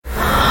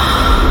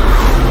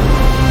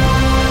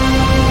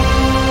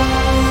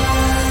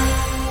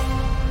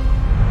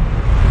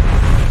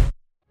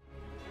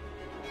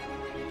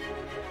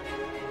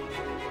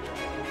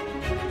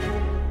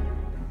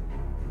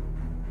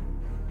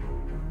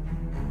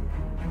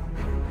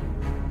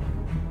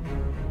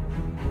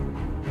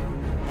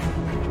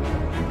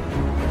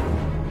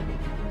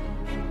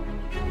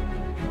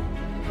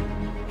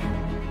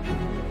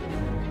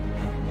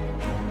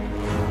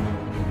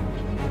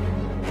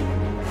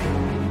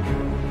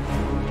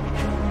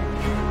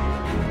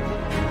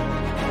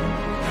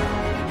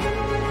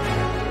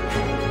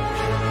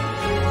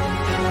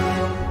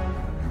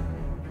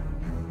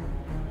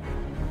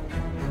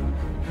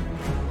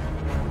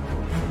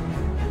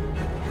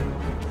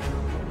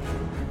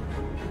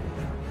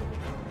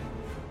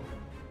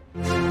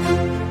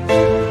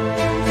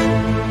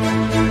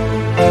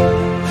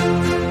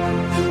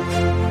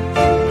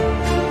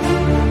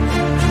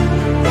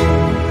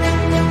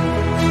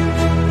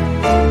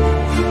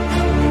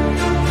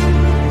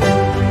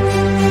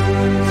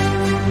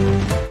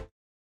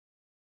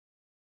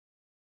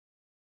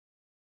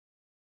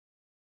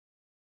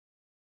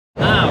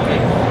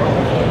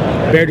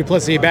Mayor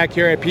Duplicity back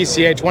here at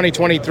PCA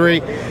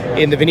 2023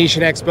 in the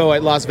Venetian Expo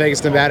at Las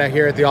Vegas, Nevada,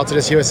 here at the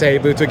Altadis USA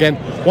booth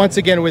once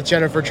again with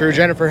Jennifer True.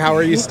 Jennifer, how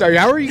are you?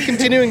 How are you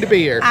continuing to be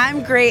here?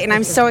 I'm great, and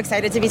I'm so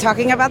excited to be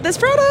talking about this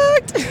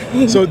product.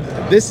 So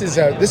this is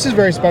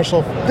very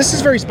special. This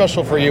is very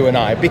special for you and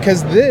I,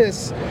 because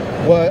this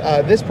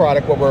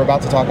product, what we're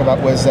about to talk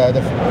about, was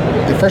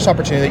the first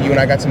opportunity that you and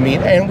I got to meet,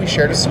 and we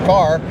shared a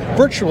cigar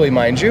virtually,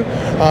 mind you.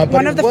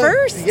 One of the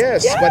first.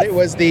 Yes, but it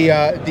was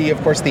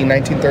of course the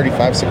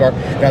 1935 cigar.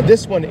 Now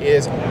this one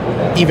is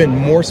even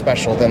more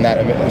special than that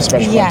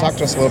special one. Talk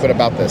to us a little bit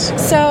about this.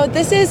 So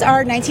this is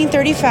our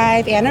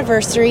 1935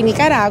 anniversary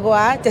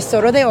Nicaragua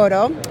Tesoro de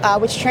Oro,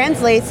 which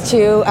translates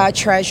to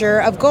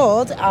treasure of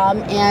gold.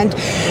 And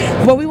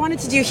what we wanted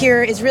to do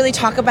here is really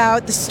talk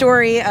about the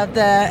story of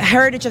the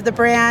heritage of the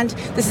brand.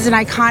 This is an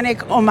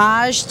iconic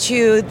homage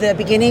to the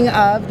beginning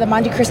of the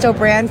Montecristo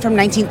brand from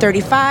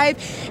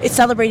 1935. It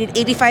celebrated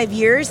 85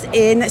 years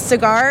in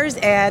cigars,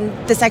 and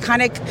this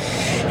iconic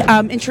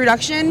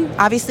introduction,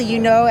 obviously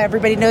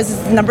everybody knows,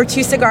 is the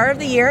 #2 cigar of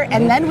the year,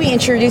 and then we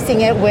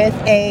introducing it with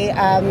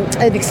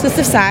an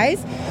exclusive size,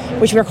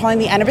 which we're calling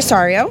the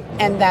Anniversario,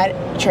 and that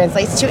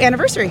translates to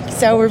anniversary.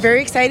 So we're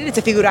very excited. It's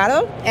a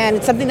figurado, and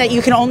it's something that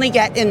you can only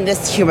get in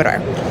this humidor.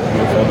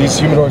 Beautiful. These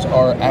humidors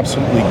are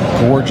absolutely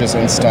gorgeous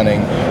and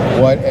stunning.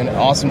 What an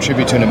awesome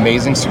tribute to an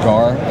amazing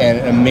cigar, and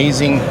an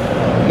amazing,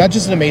 not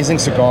just an amazing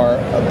cigar,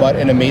 but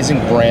an amazing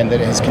brand that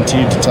has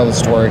continued to tell the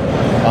story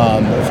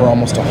for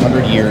almost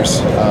 100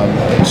 years.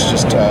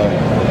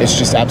 It's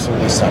just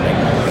absolutely stunning.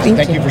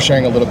 Thank you for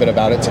sharing a little bit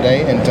about it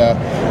today,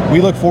 and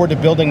we look forward to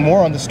building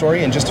more on the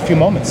story in just a few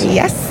moments.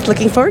 Yes,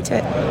 looking forward to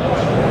it.